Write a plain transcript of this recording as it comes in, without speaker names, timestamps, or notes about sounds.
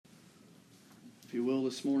If you will,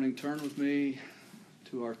 this morning, turn with me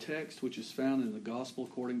to our text, which is found in the Gospel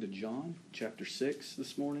according to John, chapter 6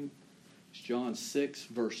 this morning. It's John 6,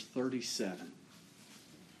 verse 37.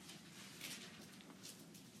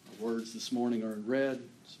 Our words this morning are in red.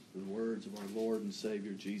 The words of our Lord and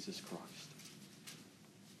Savior, Jesus Christ.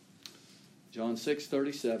 John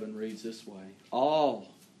 6:37 reads this way: All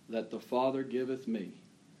that the Father giveth me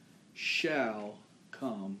shall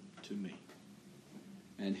come to me.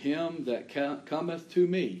 And him that cometh to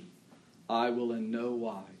me, I will in no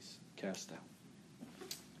wise cast out.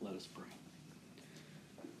 Let us pray.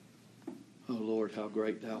 O Lord, how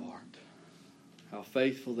great thou art. How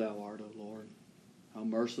faithful thou art, O Lord. How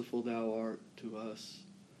merciful thou art to us,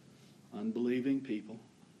 unbelieving people.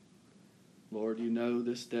 Lord, you know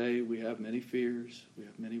this day we have many fears, we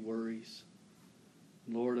have many worries.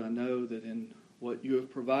 Lord, I know that in what you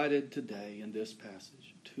have provided today in this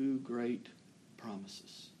passage, two great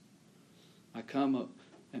promises. I come up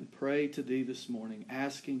and pray to thee this morning,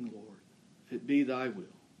 asking, Lord, if it be thy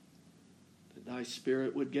will, that thy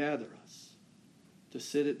Spirit would gather us to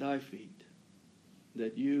sit at thy feet,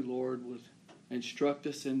 that you, Lord, would instruct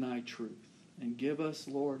us in thy truth, and give us,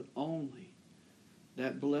 Lord, only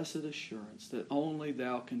that blessed assurance that only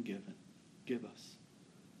thou can give us,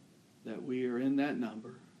 that we are in that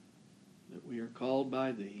number, that we are called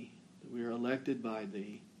by thee, that we are elected by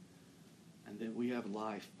thee, and that we have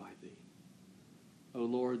life by thee. O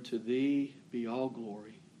Lord, to thee be all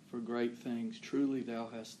glory for great things truly thou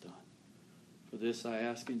hast done. For this I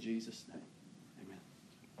ask in Jesus' name. Amen.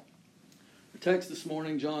 Our text this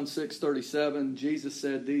morning, John 6:37, Jesus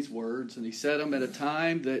said these words, and he said them at a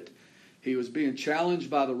time that he was being challenged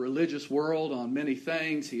by the religious world on many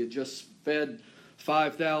things. He had just fed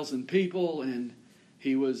 5,000 people, and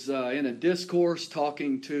he was in a discourse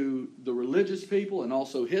talking to the religious people and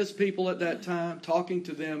also his people at that time, talking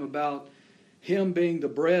to them about him being the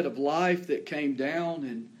bread of life that came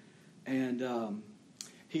down. And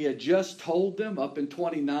he had just told them up in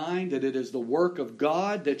 29 that it is the work of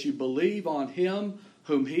God that you believe on him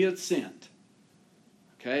whom he had sent.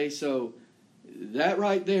 Okay, so that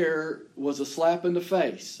right there was a slap in the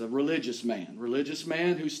face of religious man. Religious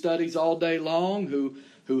man who studies all day long, who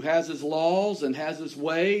has his laws and has his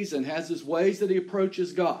ways that he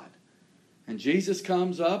approaches God. And Jesus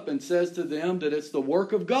comes up and says to them that it's the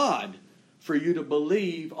work of God for you to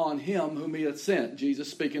believe on him whom he hath sent. Jesus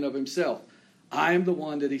speaking of himself. I am the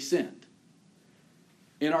one that he sent.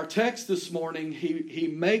 In our text this morning, he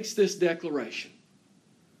makes this declaration.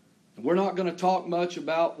 And we're not going to talk much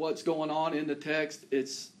about what's going on in the text.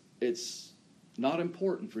 It's not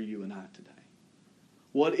important for you and I today.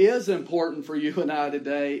 What is important for you and I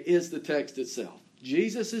today is the text itself.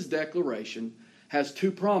 Jesus' declaration has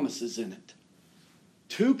two promises in it.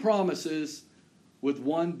 Two promises with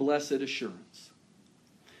one blessed assurance.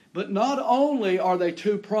 But not only are they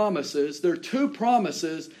two promises, they're two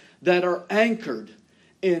promises that are anchored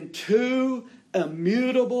in two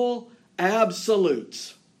immutable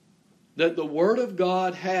absolutes that the Word of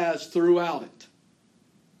God has throughout it.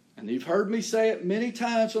 And you've heard me say it many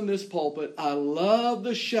times from this pulpit. I love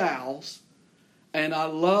the shalls and I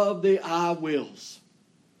love the I wills.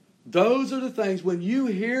 Those are the things, when you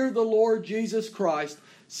hear the Lord Jesus Christ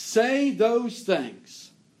say those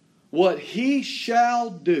things, what he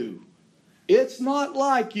shall do. It's not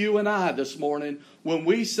like you and I this morning when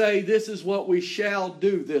we say this is what we shall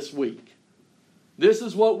do this week. This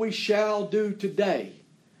is what we shall do today.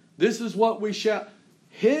 This is what we shall.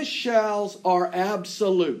 His shalls are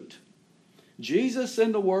absolute. Jesus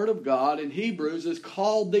in the Word of God in Hebrews is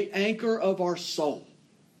called the anchor of our soul.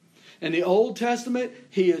 In the Old Testament,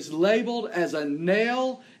 he is labeled as a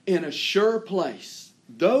nail in a sure place.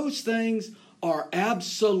 Those things are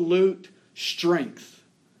absolute strength,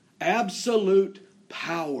 absolute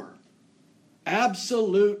power,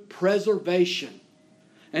 absolute preservation.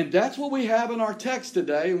 And that's what we have in our text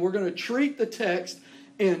today. And we're going to treat the text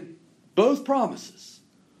in both promises.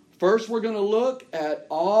 First, we're going to look at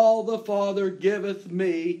all the Father giveth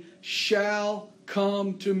me shall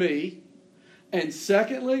come to me. And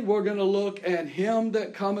secondly, we're going to look at him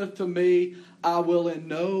that cometh to me, I will in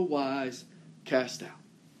no wise cast out.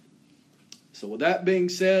 So with that being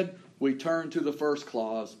said, we turn to the first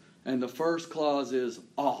clause. And the first clause is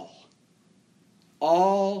all.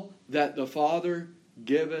 All that the Father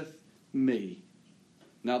giveth me.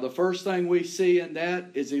 Now the first thing we see in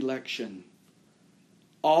that is election.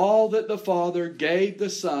 All that the Father gave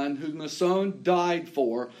the Son, whom the Son died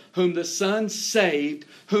for, whom the Son saved,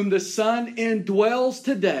 whom the Son indwells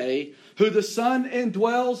today, who the Son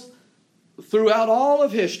indwells throughout all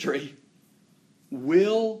of history,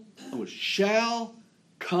 shall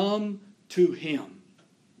come to Him?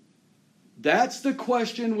 That's the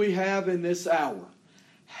question we have in this hour.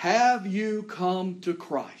 Have you come to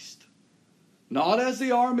Christ? Not as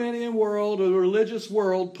the Arminian world or the religious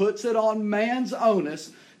world puts it on man's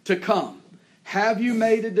onus to come. Have you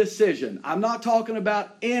made a decision? I'm not talking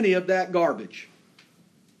about any of that garbage.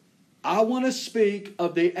 I want to speak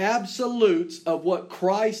of the absolutes of what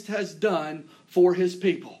Christ has done for His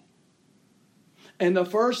people. And the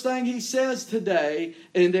first thing He says today,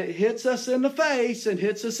 and it hits us in the face and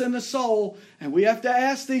hits us in the soul, and we have to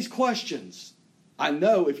ask these questions. I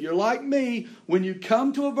know if you're like me, when you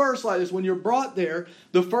come to a verse like this, when you're brought there,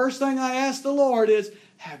 the first thing I ask the Lord is,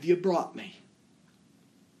 have you brought me?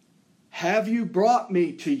 Have you brought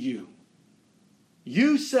me to you?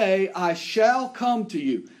 You say, I shall come to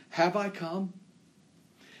you. Have I come?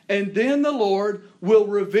 And then the Lord will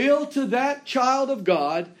reveal to that child of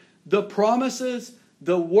God the promises,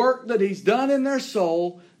 the work that He's done in their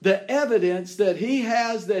soul, the evidence that He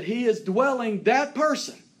has that He is dwelling that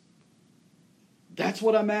person. That's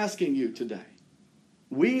what I'm asking you today.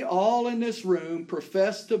 We all in this room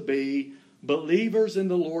profess to be believers in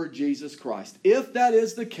the Lord Jesus Christ. If that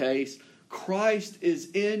is the case, Christ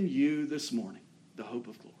is in you this morning, the hope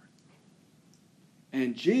of glory.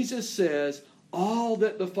 And Jesus says, all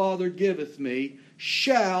that the Father giveth me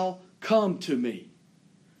shall come to me.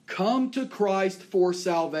 Come to Christ for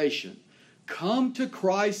salvation. Come to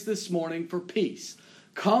Christ this morning for peace.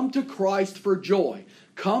 Come to Christ for joy.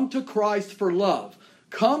 Come to Christ for love.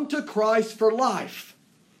 Come to Christ for life.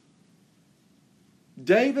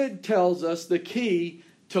 David tells us the key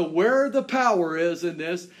to where the power is in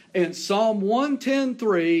this. In Psalm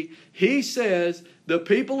 110:3, he says, the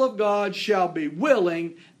people of God shall be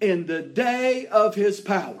willing in the day of His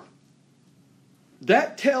power.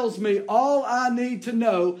 That tells me all I need to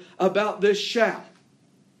know about this shall.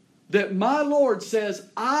 That my Lord says,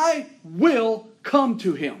 I will come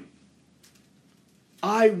to Him.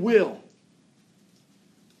 I will.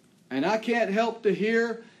 And I can't help to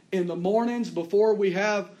hear in the mornings before we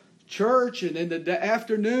have church and in the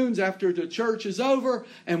afternoons after the church is over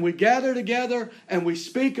and we gather together and we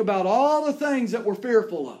speak about all the things that we're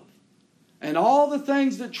fearful of and all the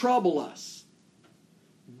things that trouble us.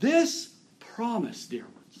 This promise, dear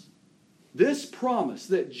ones, this promise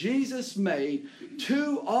that Jesus made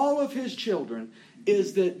to all of His children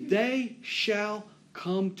is that they shall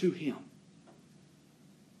come to Him.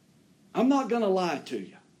 I'm not going to lie to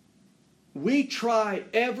you. We try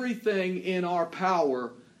everything in our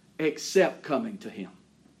power except coming to Him.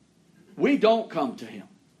 We don't come to Him.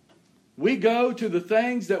 We go to the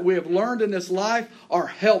things that we have learned in this life are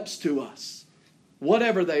helps to us.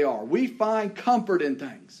 Whatever they are. We find comfort in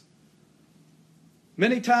things.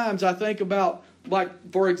 Many times I think about,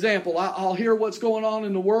 like, for example, I'll hear what's going on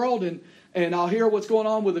in the world and I'll hear what's going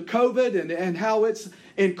on with the COVID and how it's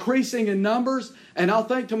increasing in numbers. And I'll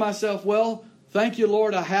think to myself, well, thank you,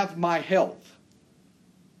 Lord, I have my health.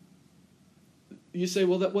 You say,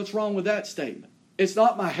 well, what's wrong with that statement? It's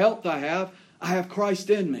not my health I have Christ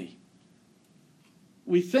in me.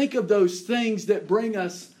 We think of those things that bring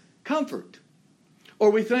us comfort. Or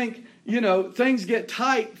we think, things get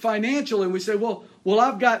tight financially and we say, well,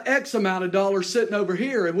 I've got X amount of dollars sitting over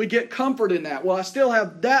here and we get comfort in that. Well, I still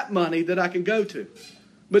have that money that I can go to.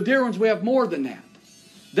 But dear ones, we have more than that.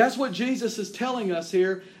 That's what Jesus is telling us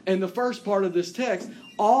here in the first part of this text.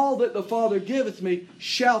 All that the Father giveth me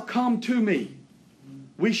shall come to me.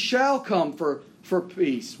 We shall come for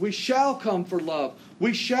peace. We shall come for love.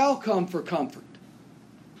 We shall come for comfort.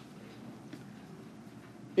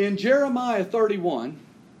 In Jeremiah 31,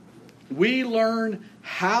 we learn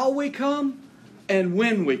how we come and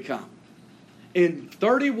when we come. In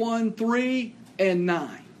 31:3 and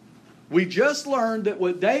 9. We just learned that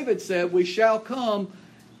what David said, we shall come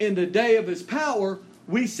in the day of His power.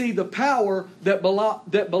 We see the power that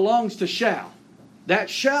belongs to shall. That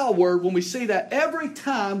shall word, when we see that, every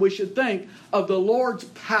time we should think of the Lord's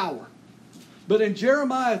power. But in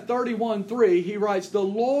Jeremiah 31:3, he writes, the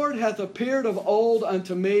Lord hath appeared of old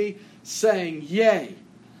unto me, saying, yea,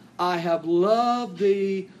 I have loved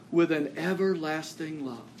thee with an everlasting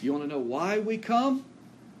love. You want to know why we come?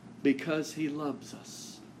 Because He loves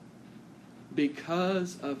us.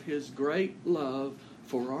 Because of His great love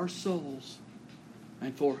for our souls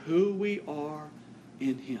and for who we are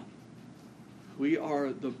in Him. We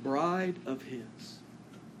are the bride of His.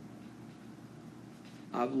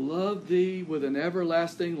 I've loved thee with an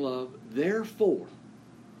everlasting love. Therefore,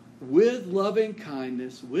 with loving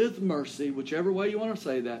kindness, with mercy, whichever way you want to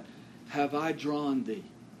say that, have I drawn thee.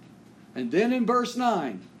 And then in verse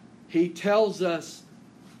 9, he tells us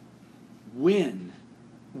when.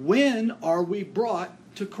 When are we brought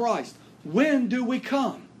to Christ? When do we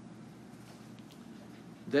come?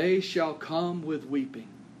 They shall come with weeping,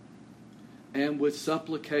 and with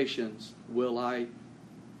supplications will I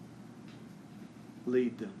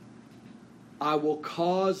lead them. I will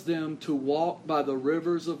cause them to walk by the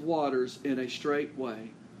rivers of waters in a straight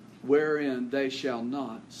way, wherein they shall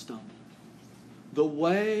not stumble. The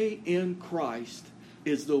way in Christ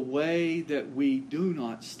is the way that we do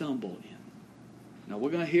not stumble in. Now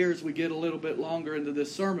we're going to hear, as we get a little bit longer into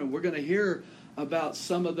this sermon, we're going to hear about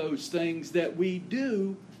some of those things that we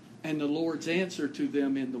do and the Lord's answer to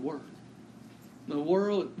them in the Word. The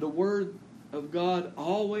Word of God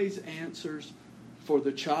always answers for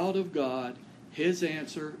the child of God. His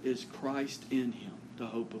answer is Christ in him, the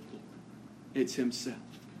hope of glory. It's Himself.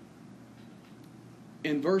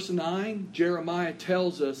 In verse 9, Jeremiah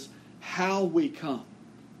tells us how we come.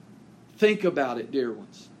 Think about it, dear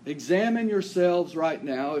ones. Examine yourselves right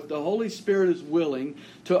now. If the Holy Spirit is willing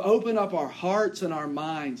to open up our hearts and our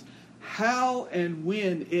minds, how and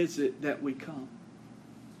when is it that we come?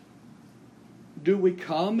 Do we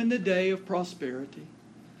come in the day of prosperity?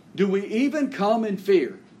 Do we even come in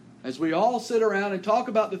fear? As we all sit around and talk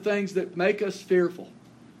about the things that make us fearful,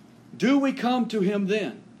 do we come to Him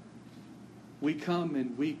then? We come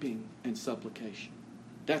in weeping and supplication.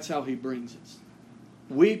 That's how He brings us.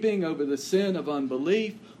 Weeping over the sin of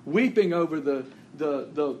unbelief, weeping over the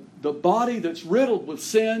body that's riddled with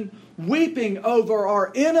sin, weeping over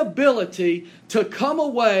our inability to come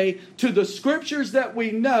away to the Scriptures that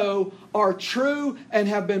we know are true and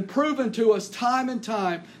have been proven to us time and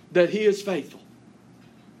time that He is faithful.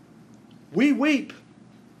 We weep.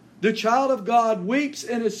 The child of God weeps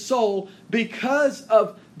in his soul because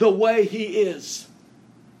of the way he is.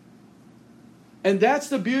 And that's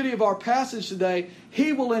the beauty of our passage today.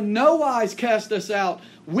 He will in no wise cast us out.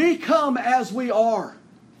 We come as we are.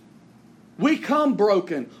 We come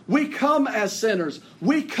broken. We come as sinners.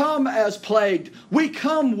 We come as plagued. We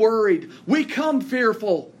come worried. We come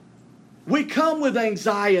fearful. We come with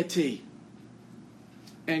anxiety.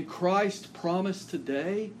 And Christ's promise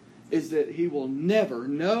today is that He will never,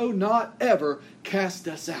 no, not ever, cast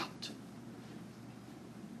us out.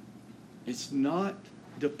 It's not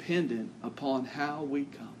dependent upon how we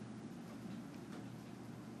come.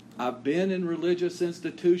 I've been in religious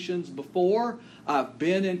institutions before. I've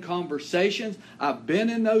been in conversations. I've been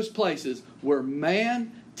in those places where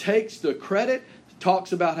man takes the credit,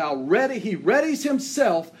 talks about how he readies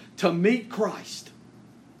himself to meet Christ.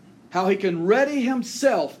 How he can ready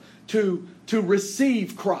himself to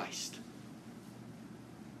receive Christ.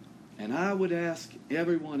 And I would ask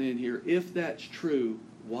everyone in here, if that's true,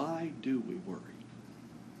 why do we worry?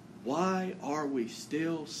 Why are we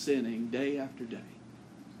still sinning day after day?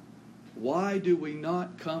 Why do we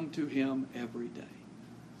not come to Him every day?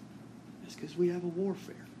 It's because we have a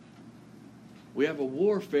warfare. We have a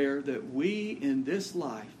warfare that we in this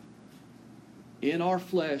life, in our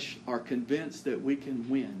flesh, are convinced that we can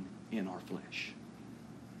win in our flesh.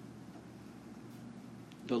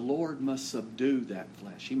 The Lord must subdue that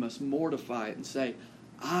flesh. He must mortify it and say,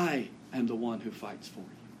 I am the one who fights for you.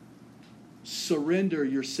 Surrender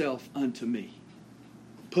yourself unto me.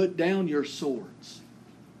 Put down your swords.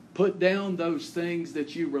 Put down those things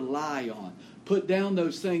that you rely on. Put down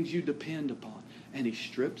those things you depend upon. And He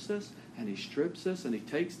strips us, and He strips us, and He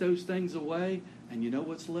takes those things away. And you know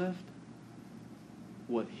what's left?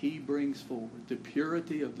 What He brings forward. The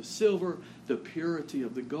purity of the silver, the purity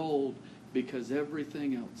of the gold, because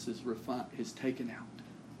everything else is taken out.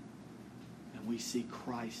 And we see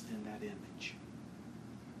Christ in that image.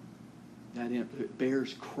 It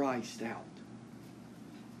bears Christ out.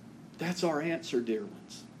 That's our answer, dear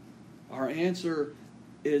ones. Our answer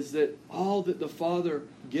is that all that the Father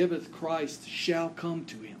giveth Christ shall come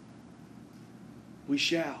to Him. We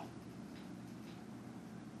shall.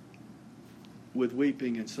 With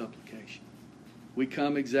weeping and supplication. We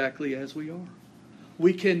come exactly as we are.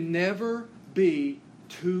 We can never be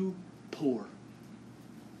too poor.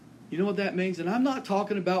 You know what that means? And I'm not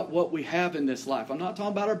talking about what we have in this life. I'm not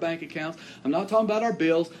talking about our bank accounts. I'm not talking about our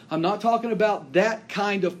bills. I'm not talking about that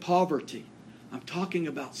kind of poverty. I'm talking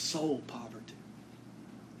about soul poverty.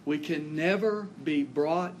 We can never be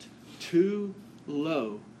brought too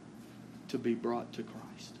low to be brought to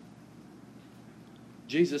Christ.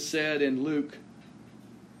 Jesus said in Luke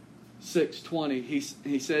 6:20,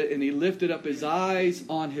 he said, and He lifted up His eyes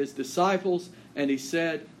on His disciples, and He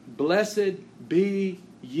said, Blessed be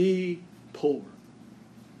ye poor.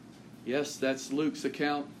 Yes, that's Luke's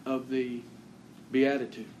account of the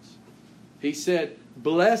Beatitudes. He said,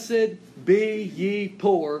 Blessed be ye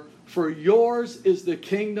poor, for yours is the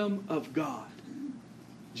kingdom of God.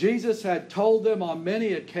 Jesus had told them on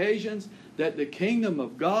many occasions that the kingdom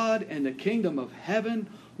of God and the kingdom of heaven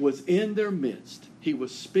was in their midst. He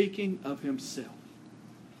was speaking of himself.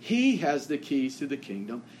 He has the keys to the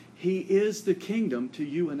kingdom. He is the kingdom to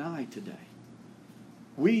you and I today.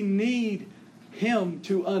 We need him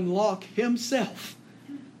to unlock himself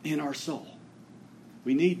in our soul.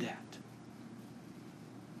 We need that.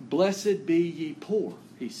 Blessed be ye poor,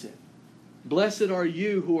 he said. Blessed are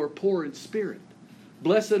you who are poor in spirit.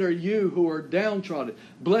 Blessed are you who are downtrodden.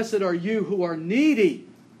 Blessed are you who are needy.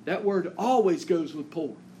 That word always goes with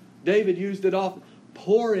poor. David used it often.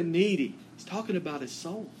 Poor and needy. He's talking about his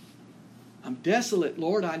soul. I'm desolate,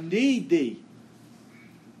 Lord. I need thee.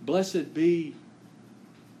 Blessed be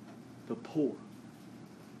the poor.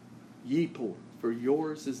 Ye poor, for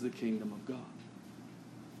yours is the kingdom of God.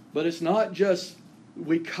 But it's not just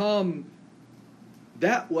we come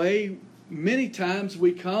that way. Many times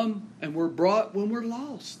we come and we're brought when we're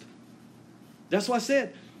lost. That's why I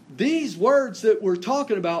said, these words that we're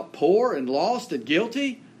talking about, poor and lost and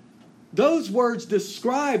guilty, those words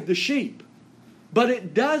describe the sheep. But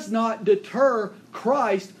it does not deter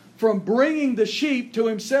Christ from bringing the sheep to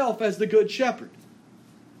himself as the good shepherd.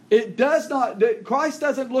 It does not. Christ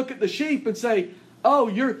doesn't look at the sheep and say, oh,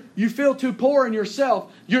 you feel too poor in yourself.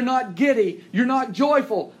 You're not giddy. You're not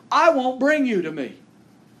joyful. I won't bring you to me.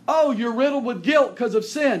 Oh, you're riddled with guilt because of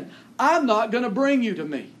sin. I'm not going to bring you to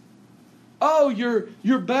me. Oh,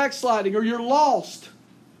 you're backsliding or you're lost.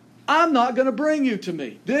 I'm not going to bring you to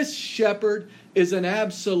me. This shepherd is an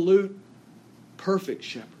absolute perfect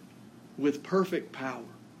shepherd with perfect power.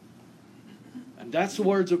 And that's the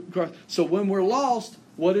words of Christ. So when we're lost,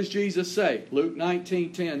 what does Jesus say? Luke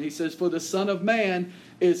 19:10. He says, for the Son of Man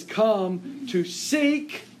is come to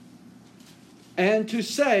seek and to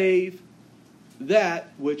save that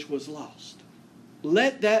which was lost.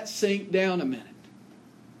 Let that sink down a minute.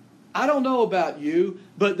 I don't know about you,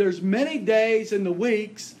 but there's many days in the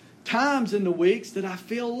weeks, times in the weeks that I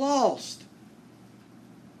feel lost.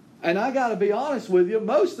 And I got to be honest with you,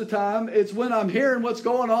 most of the time it's when I'm hearing what's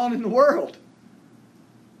going on in the world.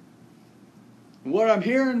 And what I'm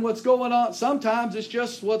hearing, what's going on, sometimes it's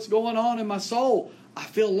just what's going on in my soul. I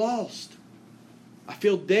feel lost. I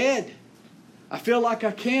feel dead. I feel like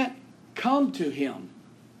I can't come to him.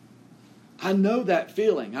 I know that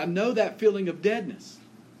feeling. I know that feeling of deadness.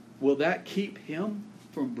 Will that keep him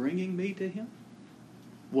from bringing me to him?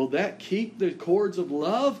 Will that keep the cords of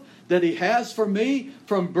love that he has for me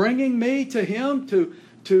from bringing me to him,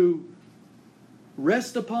 to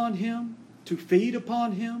rest upon him, to feed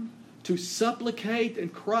upon him, to supplicate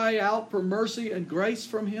and cry out for mercy and grace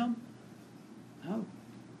from him? No.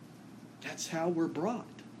 That's how we're brought.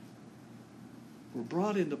 We're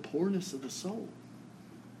brought in the poorness of the soul.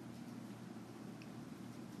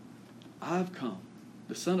 I've come.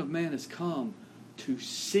 The Son of Man has come to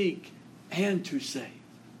seek and to save.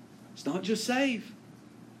 It's not just save.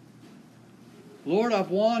 Lord,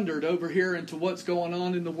 I've wandered over here into what's going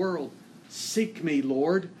on in the world. Seek me,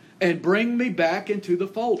 Lord, and bring me back into the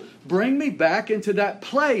fold. Bring me back into that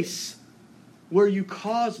place where you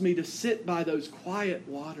cause me to sit by those quiet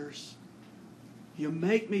waters. You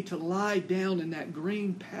make me to lie down in that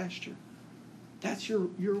green pasture. That's your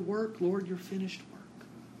work, Lord, your finished work.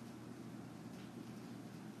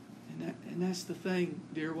 And that's the thing,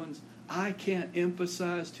 dear ones. I can't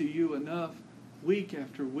emphasize to you enough, week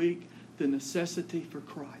after week, the necessity for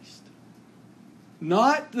Christ.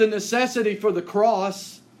 Not the necessity for the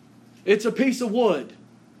cross. It's a piece of wood.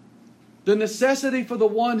 The necessity for the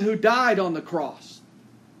one who died on the cross.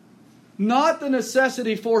 Not the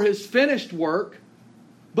necessity for his finished work,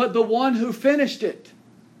 but the one who finished it.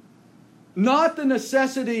 Not the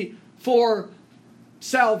necessity for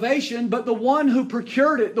salvation, but the one who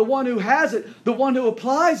procured it, the one who has it, the one who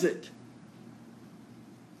applies it.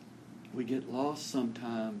 We get lost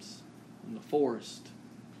sometimes in the forest,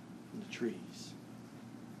 in the trees.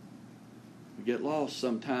 We get lost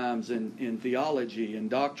sometimes in theology and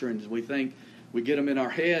doctrines. We think we get them in our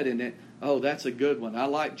head and oh, that's a good one. I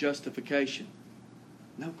like justification.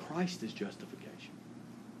 No, Christ is justification.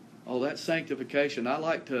 Oh, that's sanctification. I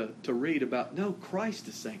like to read about. No, Christ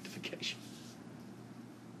is sanctification.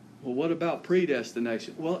 Well, what about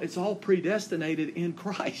predestination? Well, it's all predestinated in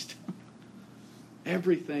Christ.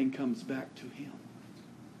 Everything comes back to him.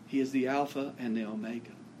 He is the Alpha and the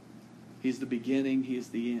Omega. He is the beginning. He is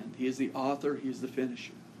the end. He is the author. He is the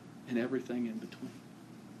finisher. And everything in between.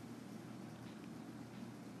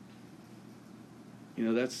 You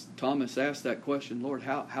know, that's Thomas asked that question, Lord,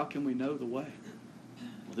 how can we know the way?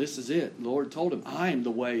 Well, this is it. Lord told him, I am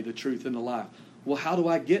the way, the truth, and the life. Well, how do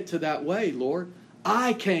I get to that way, Lord?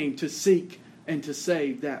 I came to seek and to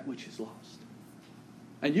save that which is lost.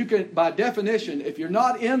 And you can, by definition, if you're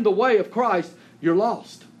not in the way of Christ, you're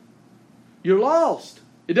lost. You're lost.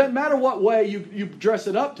 It doesn't matter what way you dress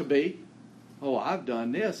it up to be. Oh, I've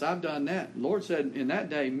done this, I've done that. The Lord said, in that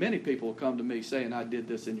day, many people will come to me saying, I did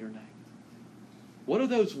this in your name. What are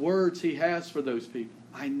those words He has for those people?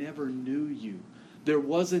 I never knew you. There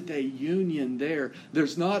wasn't a union there.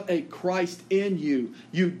 There's not a Christ in you.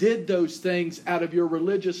 You did those things out of your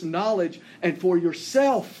religious knowledge and for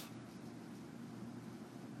yourself.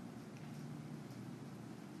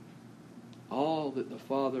 All that the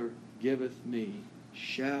Father giveth me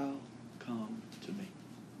shall come to me.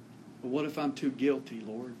 But what if I'm too guilty,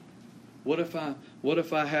 Lord? What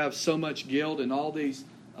if I have so much guilt and all these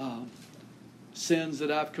sins that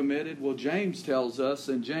I've committed? Well, James tells us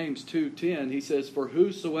in James 2:10, he says, for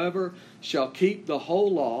whosoever shall keep the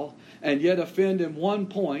whole law and yet offend in one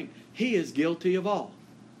point, he is guilty of all.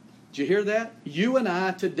 Did you hear that? You and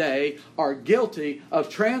I today are guilty of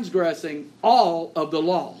transgressing all of the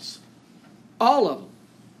laws. All of them.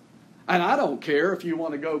 And I don't care if you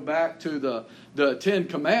want to go back to the Ten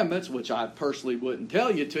Commandments, which I personally wouldn't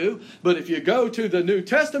tell you to, but if you go to the New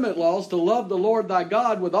Testament laws to love the Lord thy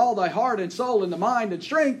God with all thy heart and soul and the mind and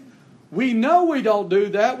strength, we know we don't do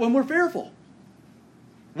that when we're fearful.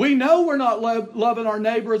 We know we're not loving our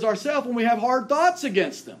neighbor as ourselves when we have hard thoughts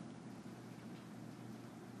against them.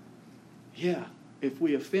 Yeah, if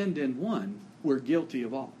we offend in one, we're guilty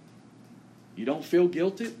of all. You don't feel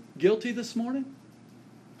guilty this morning?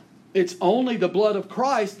 It's only the blood of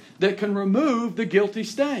Christ that can remove the guilty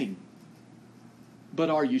stain. But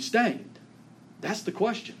are you stained? That's the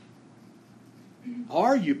question.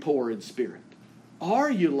 Are you poor in spirit? Are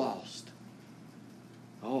you lost?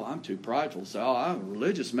 Oh, I'm too prideful. So I'm a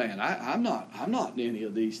religious man. I'm not in any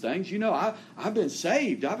of these things. You know, I've been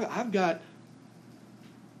saved. I've got...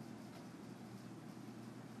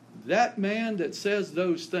 That man that says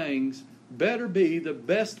those things better be the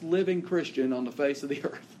best living Christian on the face of the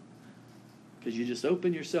earth. Because you just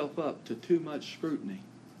open yourself up to too much scrutiny.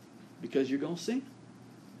 Because you're going to sin.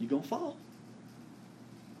 You're going to fall.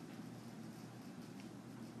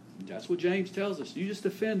 That's what James tells us. You just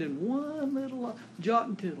offend in one little jot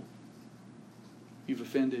and tittle. You've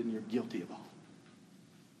offended and you're guilty of all.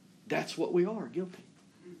 That's what we are, guilty.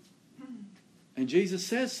 And Jesus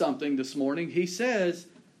says something this morning. He says,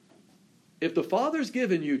 if the Father's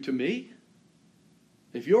given you to me,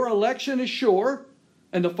 if your election is sure,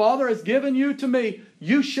 and the Father has given you to me,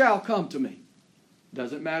 you shall come to me.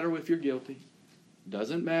 Doesn't matter if you're guilty.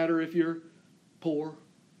 Doesn't matter if you're poor.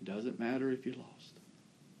 Doesn't matter if you're lost.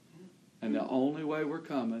 And the only way we're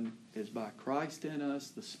coming is by Christ in us,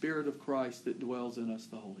 the Spirit of Christ that dwells in us,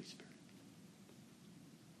 the Holy Spirit.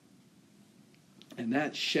 And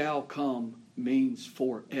that shall come means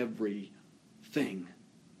for everything.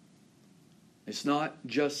 It's not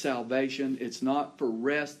just salvation. It's not for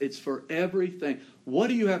rest. It's for everything. What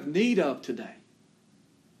do you have need of today?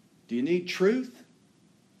 Do you need truth?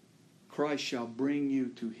 Christ shall bring you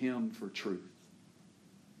to Him for truth.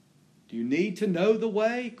 Do you need to know the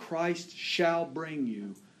way? Christ shall bring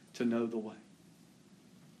you to know the way.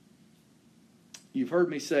 You've heard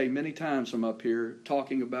me say many times from up here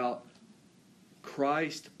talking about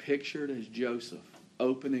Christ pictured as Joseph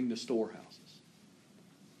opening the storehouses.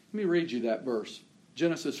 Let me read you that verse.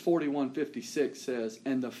 Genesis 41:56 says,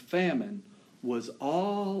 and the famine was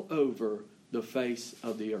all over the face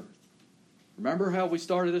of the earth. Remember how we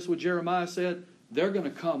started this with Jeremiah said? They're going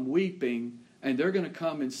to come weeping and they're going to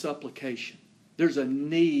come in supplication. There's a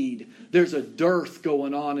need. There's a dearth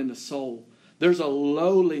going on in the soul. There's a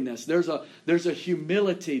lowliness. There's a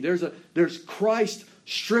humility. There's Christ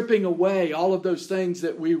stripping away all of those things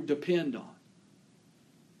that we depend on.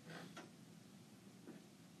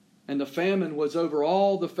 And the famine was over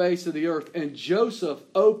all the face of the earth. And Joseph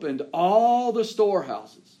opened all the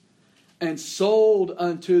storehouses and sold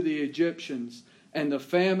unto the Egyptians. And the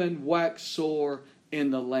famine waxed sore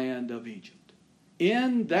in the land of Egypt.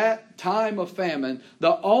 In that time of famine,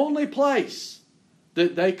 the only place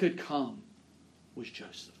that they could come was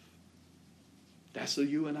Joseph. That's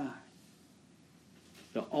you and I.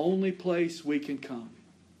 The only place we can come.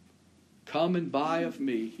 Come and buy of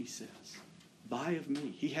me, he says. Buy of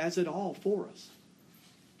me. He has it all for us.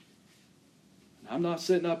 I'm not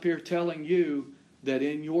sitting up here telling you that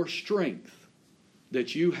in your strength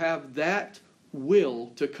that you have that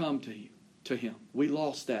will to come to Him. We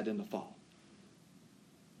lost that in the fall.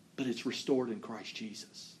 But it's restored in Christ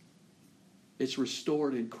Jesus. It's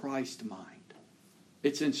restored in Christ's mind.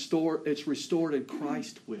 It's restored in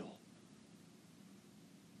Christ's will.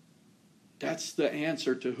 That's the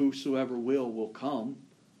answer to whosoever will come.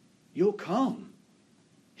 you'll come.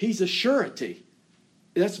 He's a surety.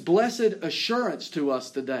 That's blessed assurance to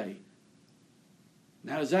us today.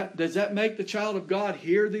 Now, does that make the child of God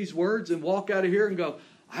hear these words and walk out of here and go,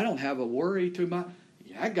 I don't have a worry to my...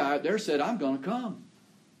 Yeah, that guy out there said, I'm going to come.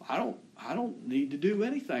 I don't need to do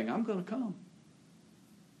anything. I'm going to come.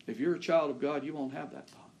 If you're a child of God, you won't have that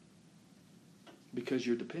thought. Because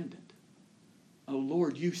you're dependent. Oh,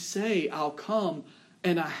 Lord, you say I'll come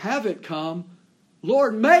and I haven't come.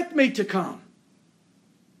 Lord, make me to come.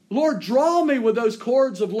 Lord, draw me with those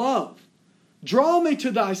cords of love. Draw me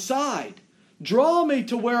to thy side. Draw me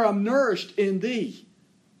to where I'm nourished in thee.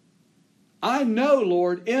 I know,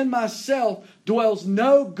 Lord, in myself dwells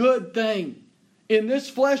no good thing. In this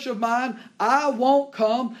flesh of mine, I won't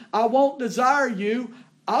come. I won't desire you.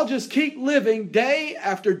 I'll just keep living day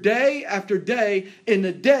after day after day in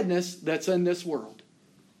the deadness that's in this world.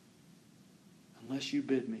 Unless you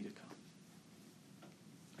bid me to come.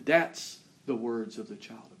 That's the words of the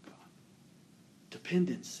child of God.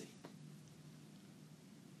 Dependency.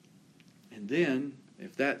 And then,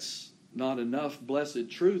 if that's not enough blessed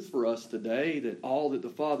truth for us today, that all that the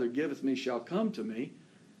Father giveth me shall come to me,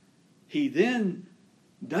 He then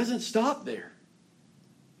doesn't stop there.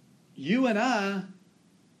 You and I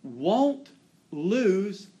won't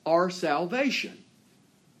lose our salvation.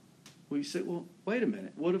 Well, you say, well, wait a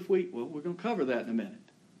minute. What if we're going to cover that in a minute.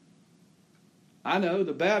 I know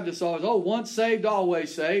the Baptists always, once saved,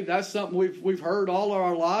 always saved. That's something we've heard all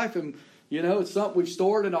our life, and it's something we've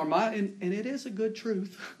stored in our mind, and it is a good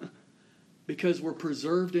truth because we're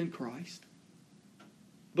preserved in Christ.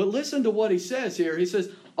 But listen to what he says here. He says,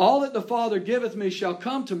 all that the Father giveth me shall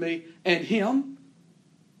come to me, and him,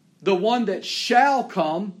 the one that shall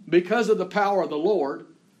come because of the power of the Lord.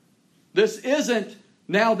 This isn't,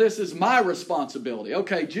 now this is my responsibility.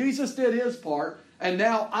 Okay, Jesus did his part, and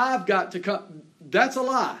now I've got to come. That's a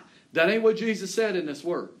lie. That ain't what Jesus said in this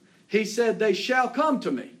word. He said, they shall come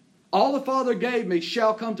to me. All the Father gave me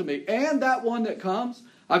shall come to me. And that one that comes,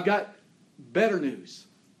 I've got better news.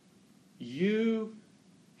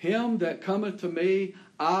 Him that cometh to me,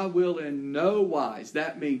 I will in no wise.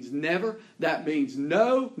 That means never. That means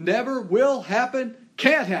no, never, will happen,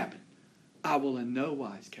 can't happen. I will in no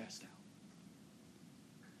wise cast out.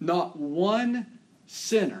 Not one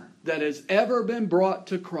sinner that has ever been brought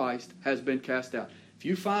to Christ has been cast out. If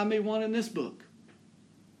you find me one in this book,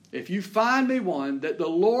 if you find me one that the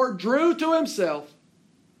Lord drew to himself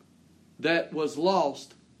that was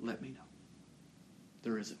lost, let me know.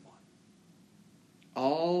 There isn't one.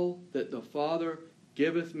 All that the Father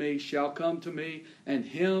giveth me shall come to me, and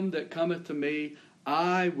him that cometh to me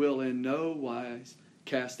I will in no wise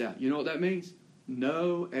cast out. You know what that means?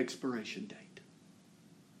 No expiration date.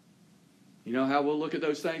 You know how we'll look at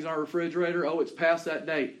those things on our refrigerator? Oh, it's past that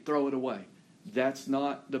date. Throw it away. That's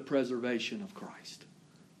not the preservation of Christ.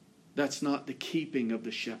 That's not the keeping of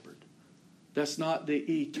the shepherd. That's not the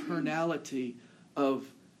eternality of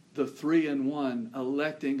the 3-in-1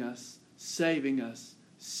 electing us, saving us,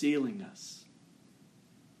 sealing us.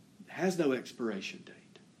 It has no expiration date.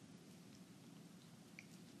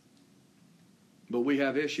 But we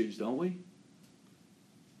have issues, don't we?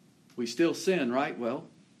 We still sin, right? Well,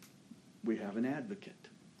 we have an advocate.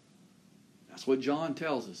 That's what John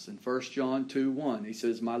tells us in 1 John 2:1. He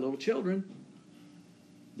says, my little children,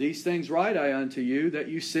 these things write I unto you, that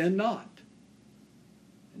you sin not.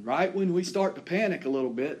 And right when we start to panic a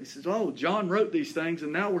little bit, he says, John wrote these things,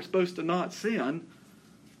 and now we're supposed to not sin,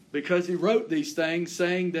 because he wrote these things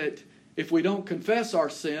saying that if we don't confess our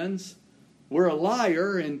sins, we're a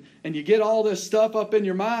liar, and you get all this stuff up in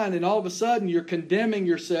your mind, and all of a sudden you're condemning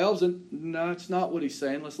yourselves. And no, that's not what he's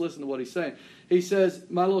saying. Let's listen to what he's saying. He says,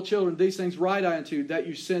 my little children, these things write I unto you, that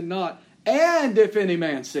you sin not, and if any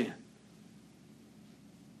man sin.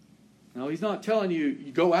 No, he's not telling you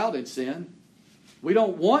go out and sin. We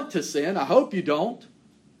don't want to sin. I hope you don't.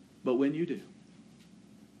 But when you do,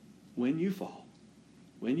 when you fall,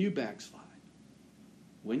 when you backslide,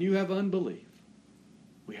 when you have unbelief,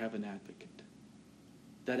 we have an advocate.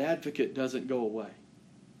 That advocate doesn't go away.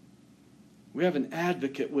 We have an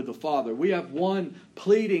advocate with the Father. We have one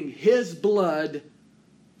pleading his blood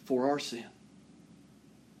for our sin.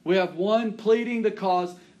 We have one pleading the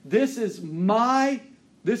cause. This is my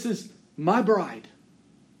bride,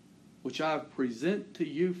 which I present to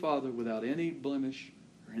you, Father, without any blemish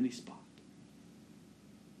or any spot.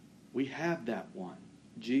 We have that one,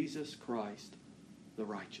 Jesus Christ, the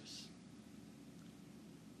righteous.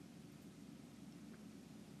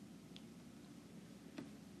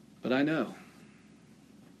 But I know,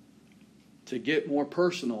 to get more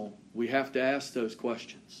personal, we have to ask those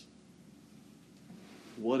questions.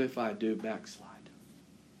 What if I do backslide?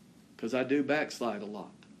 because I do backslide a lot.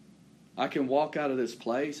 I can walk out of this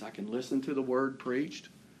place. I can listen to the word preached.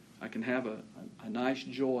 I can have a nice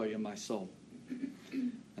joy in my soul.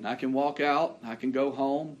 And I can walk out, I can go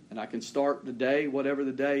home, and I can start the day, whatever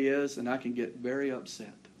the day is, and I can get very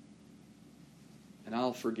upset. And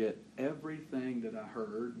I'll forget everything that I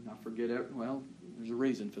heard. And I forget, there's a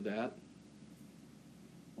reason for that.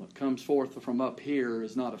 What comes forth from up here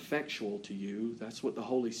is not effectual to you. That's what the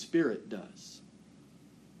Holy Spirit does.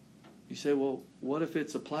 You say, well, what if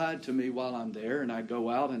it's applied to me while I'm there and I go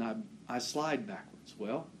out and I slide backwards?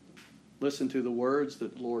 Well, listen to the words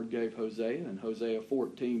that the Lord gave Hosea in Hosea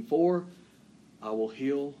 14:4. I will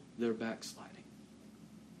heal their backsliding.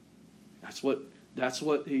 That's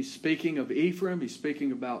what he's speaking of Ephraim. He's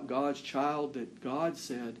speaking about God's child, that God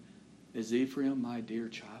said, is Ephraim my dear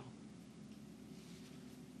child?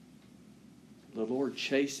 The Lord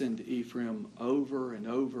chastened Ephraim over and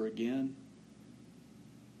over again,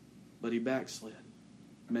 but he backslid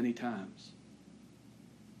many times.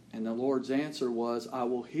 And the Lord's answer was, I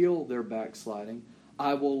will heal their backsliding.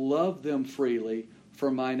 I will love them freely, for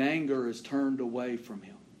mine anger is turned away from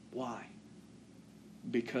him. Why?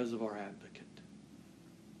 Because of our advocate.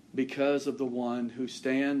 Because of the one who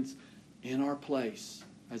stands in our place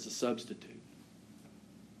as a substitute.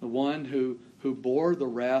 The one who bore the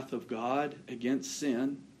wrath of God against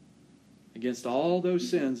sin, against all those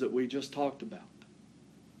sins that we just talked about.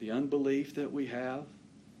 The unbelief that we have,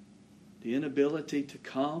 the inability to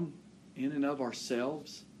come in and of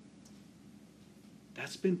ourselves,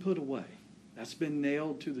 that's been put away. That's been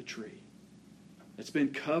nailed to the tree. It's been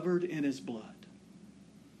covered in his blood.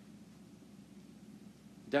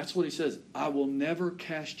 That's what he says, I will never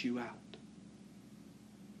cast you out.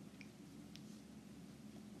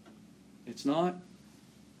 It's not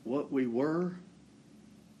what we were.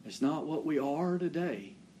 It's not what we are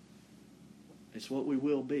today. It's what we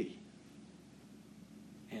will be.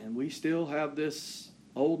 And we still have this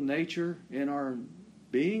old nature in our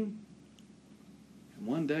being. And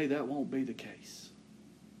one day that won't be the case.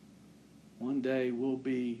 One day we'll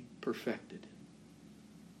be perfected.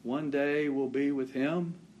 One day we'll be with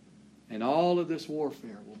him, and all of this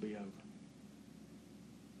warfare will be over.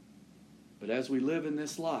 But as we live in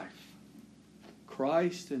this life,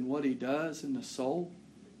 Christ and what he does in the soul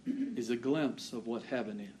is a glimpse of what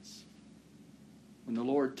heaven is. When the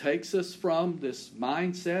Lord takes us from this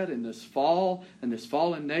mindset and this fall and this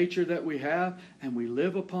fallen nature that we have, and we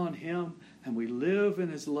live upon him, and we live in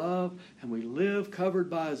his love, and we live covered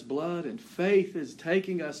by his blood, and faith is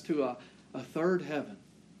taking us to a third heaven.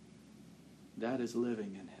 That is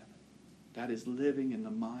living in heaven. That is living in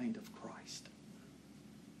the mind of Christ.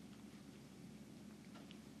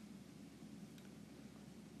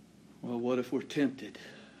 Well, what if we're tempted?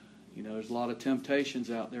 You know, there's a lot of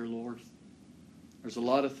temptations out there, Lord. There's a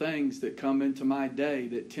lot of things that come into my day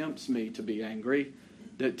that tempts me to be angry,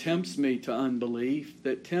 that tempts me to unbelief,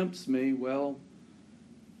 that tempts me,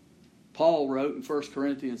 Paul wrote in 1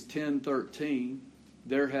 Corinthians 10:13,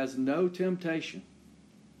 there has no temptation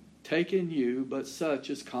taken you, but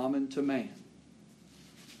such is common to man.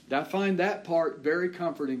 I find that part very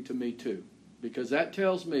comforting to me too, because that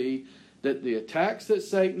tells me that the attacks that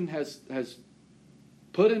Satan has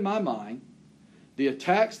put in my mind, the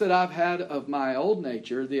attacks that I've had of my old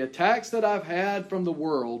nature, the attacks that I've had from the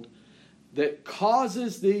world that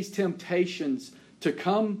causes these temptations to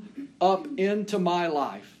come up into my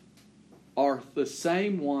life are the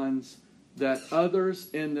same ones that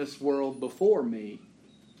others in this world before me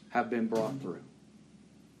have been brought through.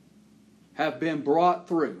 Have been brought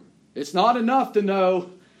through. It's not enough to know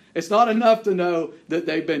that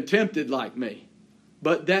they've been tempted like me,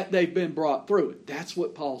 but that they've been brought through it. That's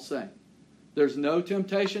what Paul's saying. There's no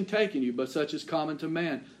temptation taken you, but such is common to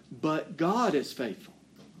man. But God is faithful,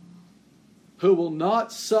 who will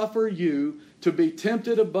not suffer you to be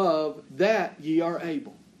tempted above that ye are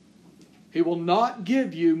able. He will not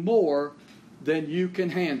give you more than you can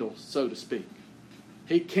handle, so to speak.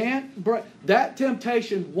 He can't. That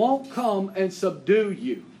temptation won't come and subdue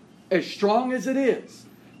you, as strong as it is.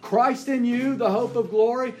 Christ in you, the hope of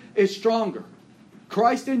glory, is stronger.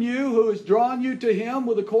 Christ in you, who has drawn you to him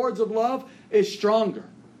with the cords of love, is stronger.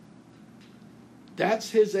 That's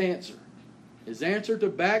his answer. His answer to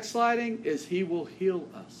backsliding is he will heal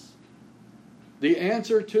us. The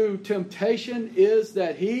answer to temptation is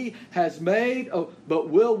that he has made, but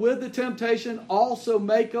will with the temptation also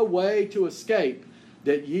make a way to escape,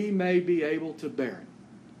 that ye may be able to bear it.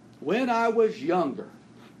 When I was younger,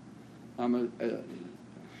 I'm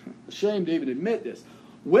ashamed to even admit this.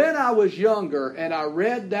 When I was younger and I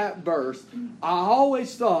read that verse, I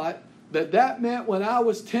always thought that meant when I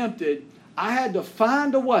was tempted, I had to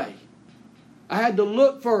find a way I had to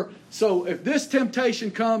look for, so if this temptation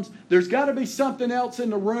comes, there's got to be something else in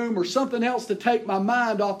the room or something else to take my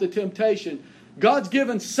mind off the temptation. God's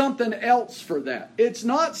given something else for that. It's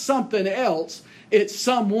not something else, it's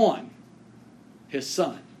someone, His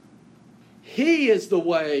Son. He is the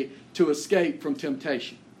way to escape from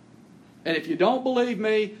temptation. And if you don't believe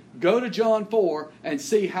me, go to John 4 and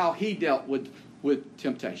see how He dealt with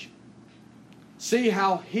temptation. See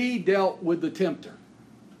how He dealt with the tempter.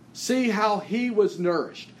 See how He was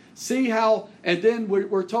nourished. See how, and then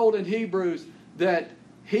we're told in Hebrews that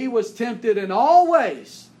He was tempted in all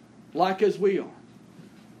ways, like as we are.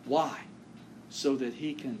 Why? So that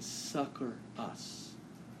He can succor us.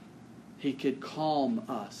 He could calm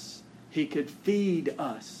us. He could feed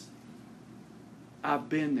us. I've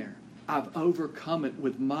been there. I've overcome it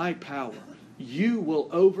with my power. You will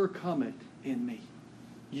overcome it in me.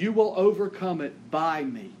 You will overcome it by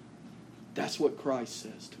me. That's what Christ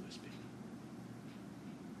says to His people.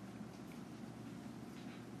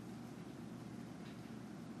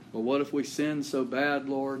 But what if we sin so bad,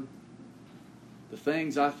 Lord? The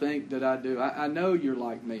things I think that I do, I know you're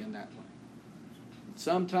like me in that way.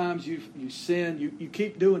 Sometimes you sin, you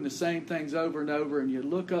keep doing the same things over and over, and you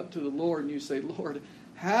look up to the Lord and you say, Lord,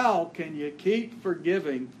 how can you keep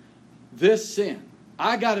forgiving this sin?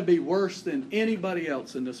 I got to be worse than anybody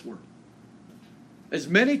else in this world. As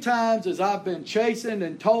many times as I've been chastened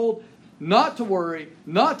and told not to worry,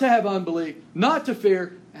 not to have unbelief, not to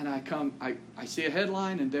fear, and I see a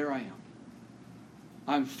headline and there I am.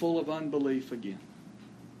 I'm full of unbelief again.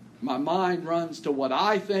 My mind runs to what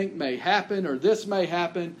I think may happen or this may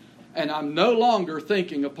happen, and I'm no longer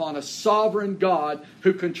thinking upon a sovereign God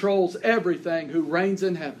who controls everything, who reigns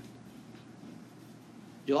in heaven.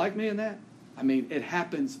 You like me in that? I mean, it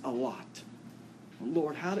happens a lot.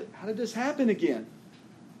 Lord, how did this happen again?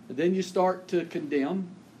 And then you start to condemn,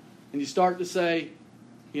 and you start to say,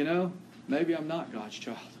 maybe I'm not God's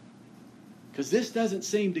child. Because this doesn't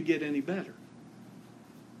seem to get any better.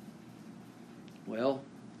 Well,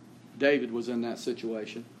 David was in that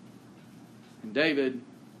situation. And David,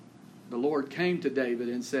 the Lord came to David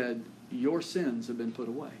and said, your sins have been put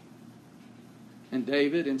away. And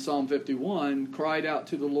David, in Psalm 51, cried out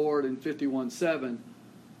to the Lord in 51:7,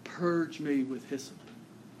 purge me with hyssop,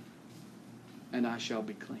 and I shall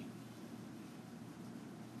be clean.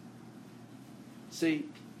 See,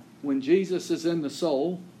 when Jesus is in the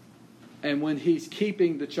soul, and when He's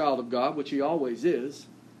keeping the child of God, which He always is,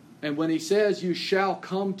 and when He says, you shall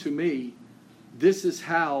come to me, this is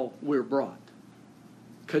how we're brought.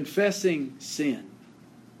 Confessing sin.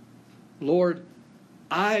 Lord,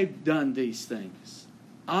 I've done these things.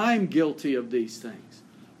 I'm guilty of these things.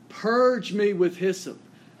 Purge me with hyssop,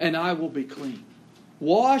 and I will be clean.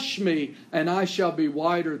 Wash me, and I shall be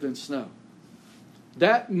whiter than snow.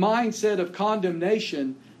 That mindset of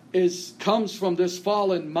condemnation comes from this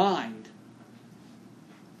fallen mind.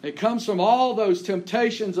 It comes from all those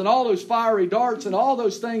temptations and all those fiery darts and all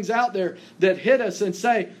those things out there that hit us and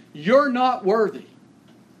say, you're not worthy.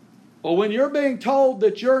 Well, when you're being told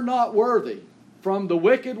that you're not worthy from the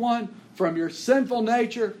wicked one, from your sinful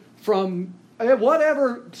nature, from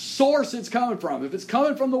whatever source it's coming from, if it's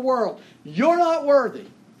coming from the world, you're not worthy.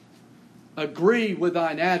 Agree with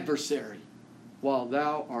thine adversary while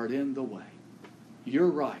thou art in the way. You're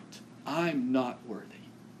right. I'm not worthy.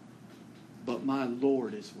 But my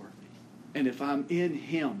Lord is worthy. And if I'm in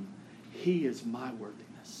Him, He is my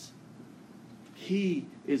worthiness. He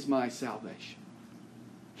is my salvation.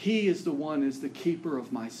 He is the one who is the keeper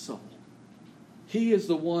of my soul. He is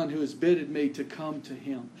the one who has bidden me to come to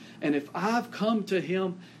Him. And if I've come to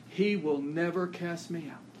Him, He will never cast me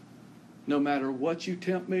out. No matter what you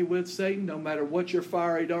tempt me with, Satan, no matter what your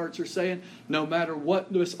fiery darts are saying, no matter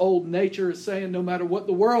what this old nature is saying, no matter what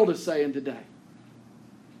the world is saying today.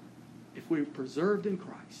 If we're preserved in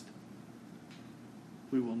Christ,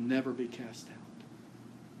 we will never be cast out.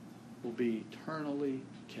 We'll be eternally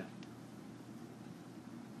kept.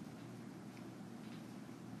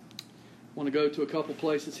 I want to go to a couple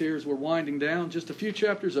places here as we're winding down, just a few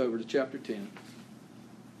chapters over to chapter 10.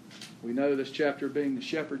 We know this chapter being the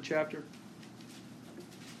shepherd chapter,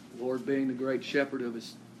 the Lord being the great shepherd of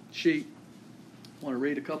His sheep. I want to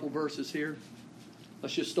read a couple verses here.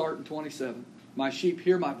 Let's just start in 27. My sheep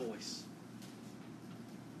hear my voice.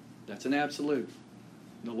 That's an absolute.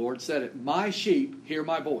 The Lord said it. My sheep hear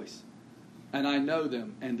my voice, and I know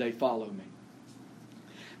them, and they follow me.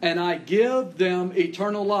 And I give them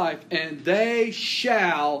eternal life, and they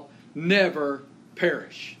shall never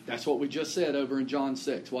perish. That's what we just said over in John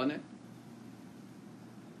 6, wasn't it?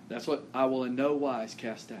 That's what I will in no wise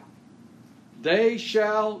cast out. They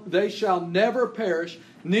shall never perish,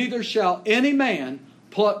 neither shall any man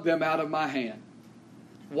pluck them out of my hand.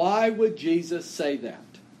 Why would Jesus say that?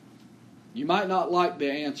 You might not like the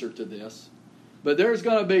answer to this, but there's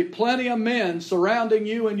going to be plenty of men surrounding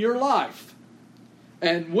you in your life.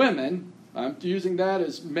 And women, I'm using that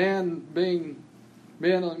as men being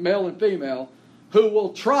male and female, who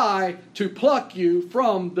will try to pluck you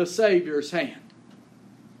from the Savior's hand.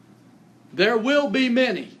 There will be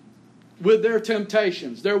many with their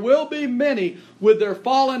temptations. There will be many with their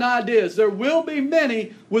fallen ideas. There will be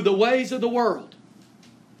many with the ways of the world.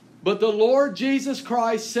 But the Lord Jesus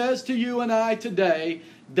Christ says to you and I today,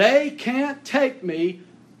 they can't take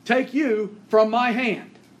you from my hand.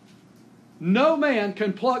 No man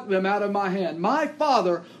can pluck them out of my hand. My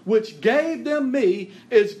Father, which gave them me,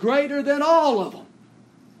 is greater than all of them.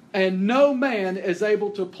 And no man is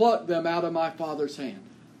able to pluck them out of my Father's hand.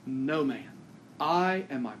 No man. I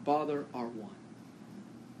and my Father are one.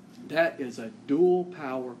 That is a dual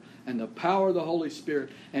power, and the power of the Holy Spirit.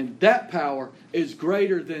 And that power is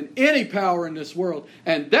greater than any power in this world.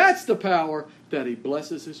 And that's the power that He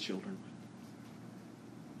blesses His children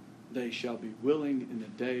with. They shall be willing in the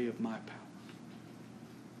day of my power.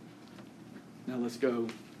 Now let's go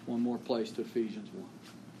one more place to Ephesians 1.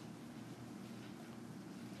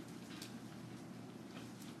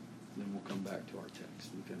 Then we'll come back to our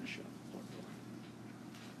text and finish up.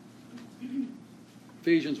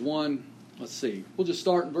 Ephesians 1, let's see. We'll just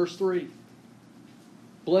start in verse 3.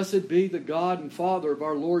 Blessed be the God and Father of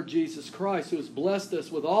our Lord Jesus Christ, who has blessed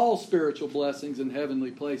us with all spiritual blessings in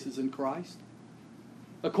heavenly places in Christ.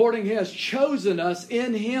 According He has chosen us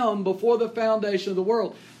in Him before the foundation of the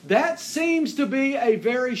world. That seems to be a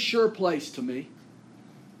very sure place to me.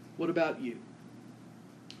 What about you?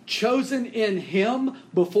 Chosen in Him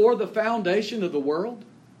before the foundation of the world?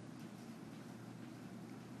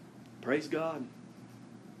 Praise God.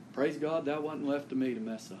 Praise God that wasn't left to me to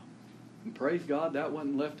mess up. And praise God that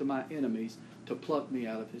wasn't left to my enemies to pluck me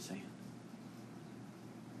out of His hand.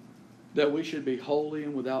 That we should be holy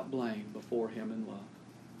and without blame before Him in love.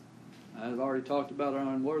 I've already talked about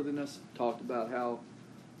our unworthiness, talked about how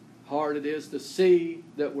hard it is to see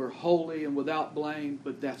that we're holy and without blame,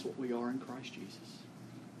 but that's what we are in Christ Jesus.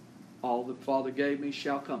 All the Father gave me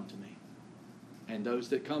shall come to me. And those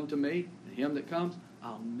that come to me, and Him that comes,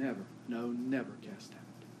 I'll never cast out.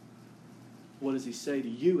 What does He say to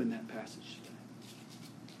you in that passage today?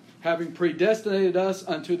 Having predestinated us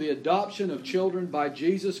unto the adoption of children by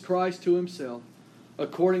Jesus Christ to Himself,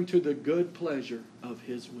 according to the good pleasure of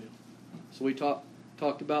His will. So we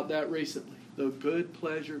talked about that recently. The good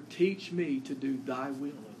pleasure, teach me to do Thy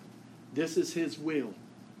will. This is His will.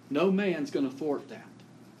 No man's going to thwart that.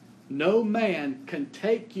 No man can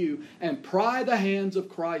take you and pry the hands of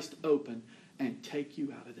Christ open and take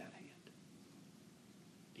you out of that hand.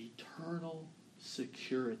 Eternal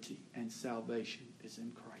security and salvation is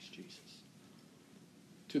in Christ Jesus.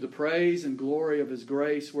 To the praise and glory of His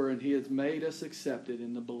grace, wherein He has made us accepted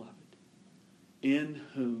in the Beloved, in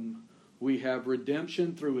whom we have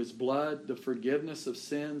redemption through His blood, the forgiveness of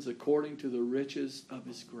sins according to the riches of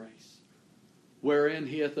His grace, wherein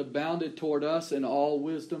He hath abounded toward us in all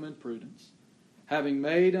wisdom and prudence, having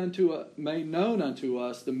made known unto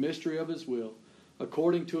us the mystery of His will,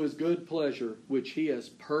 according to His good pleasure, which He has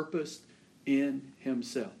purposed in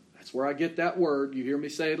Himself. That's where I get that word. You hear me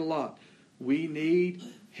say it a lot. We need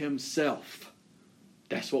Himself.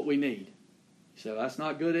 That's what we need. You say, that's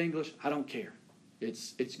not good English. I don't care.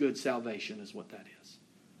 It's good salvation is what that is.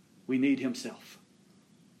 We need Himself.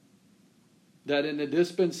 That in the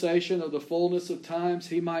dispensation of the fullness of times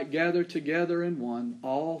He might gather together in one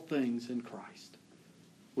all things in Christ,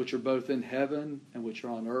 which are both in heaven and which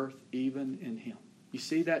are on earth, even in Him. You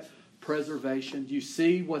see that preservation? Do you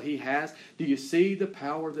see what He has? Do you see the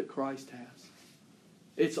power that Christ has?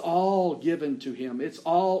 It's all given to Him. It's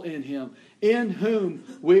all in Him. In whom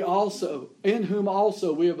also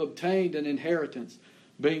we have obtained an inheritance,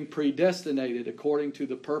 being predestinated according to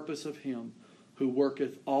the purpose of Him who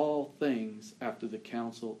worketh all things after the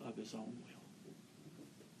counsel of His own will.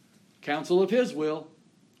 Counsel of His will.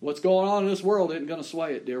 What's going on in this world isn't going to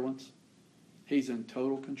sway it, dear ones. He's in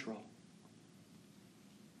total control.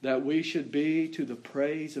 That we should be to the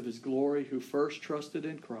praise of His glory, who first trusted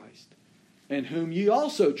in Christ, and whom ye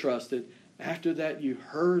also trusted, after that you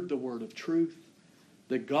heard the word of truth,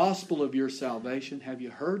 the gospel of your salvation. Have you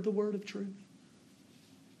heard the word of truth?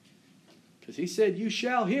 Because He said, you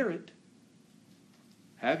shall hear it.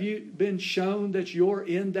 Have you been shown that you're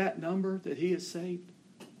in that number that He has saved?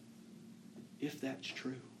 If that's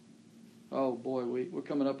true. Oh boy, we're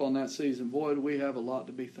coming up on that season. Boy, do we have a lot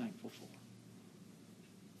to be thankful for.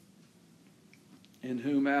 in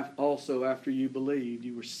whom also after you believed,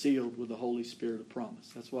 you were sealed with the Holy Spirit of promise.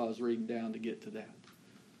 That's why I was reading down to get to that.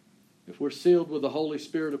 If we're sealed with the Holy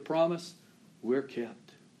Spirit of promise, we're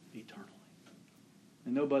kept eternally.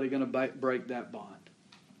 And nobody going to break that bond.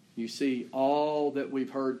 You see, all that we've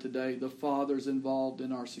heard today, the Father's involved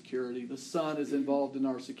in our security, the Son is involved in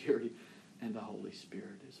our security, and the Holy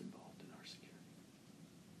Spirit is involved in our security.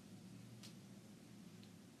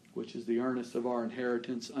 Which is the earnest of our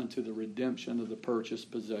inheritance unto the redemption of the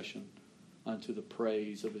purchased possession, unto the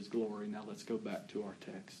praise of His glory. Now let's go back to our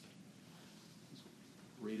text. Let's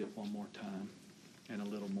read it one more time and a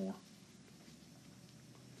little more.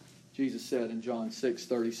 Jesus said in John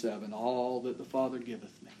 6:37, all that the Father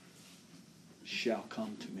giveth me shall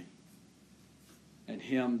come to me. And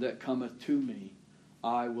him that cometh to me,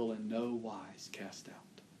 I will in no wise cast out.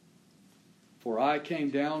 For I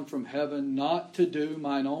came down from heaven not to do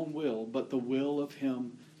mine own will, but the will of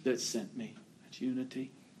him that sent me. That's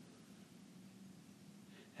unity.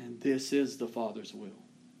 And this is the Father's will,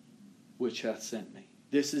 which hath sent me.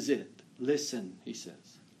 This is it. Listen, he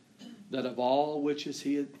says, that of all which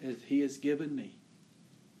he has given me,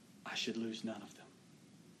 I should lose none of them.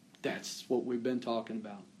 That's what we've been talking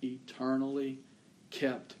about. Eternally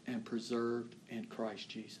kept and preserved in Christ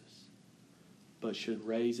Jesus. But should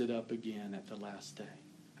raise it up again at the last day.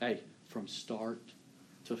 Hey, from start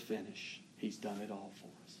to finish, He's done it all for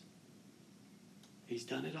us. He's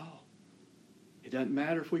done it all. It doesn't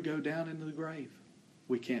matter if we go down into the grave.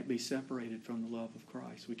 We can't be separated from the love of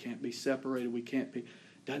Christ. We can't be separated.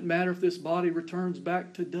 Doesn't matter if this body returns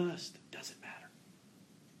back to dust. Doesn't matter.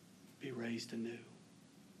 Be raised anew.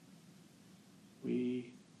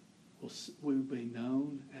 We will be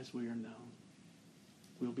known as we are known.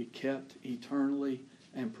 We'll be kept eternally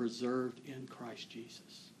and preserved in Christ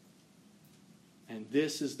Jesus. And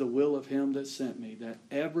this is the will of him that sent me, that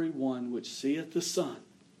every one which seeth the Son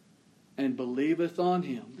and believeth on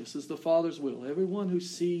him, this is the Father's will, every one who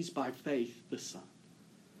sees by faith the Son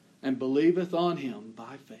and believeth on him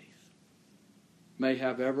by faith may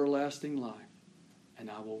have everlasting life, and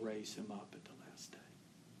I will raise him up at the last day.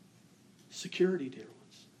 Security, dear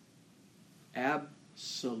ones.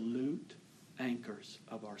 Absolute anchors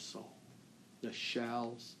of our soul. The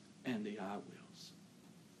shalls and the I wills.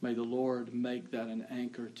 May the Lord make that an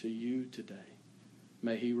anchor to you today.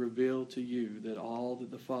 May He reveal to you that all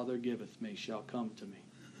that the Father giveth me shall come to me.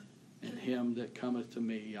 And him that cometh to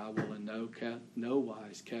me I will in no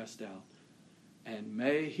wise cast out. And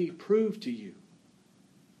may He prove to you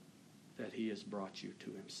that He has brought you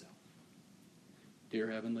to Himself. Dear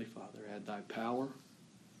Heavenly Father, add Thy power.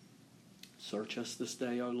 Search us this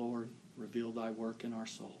day, O Lord. Reveal Thy work in our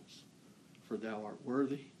souls. For Thou art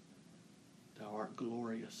worthy, Thou art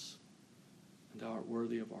glorious, and Thou art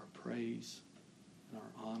worthy of our praise and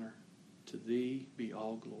our honor. To Thee be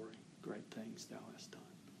all glory. Great things Thou hast done.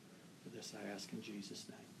 For this I ask in Jesus'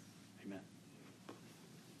 name. Amen.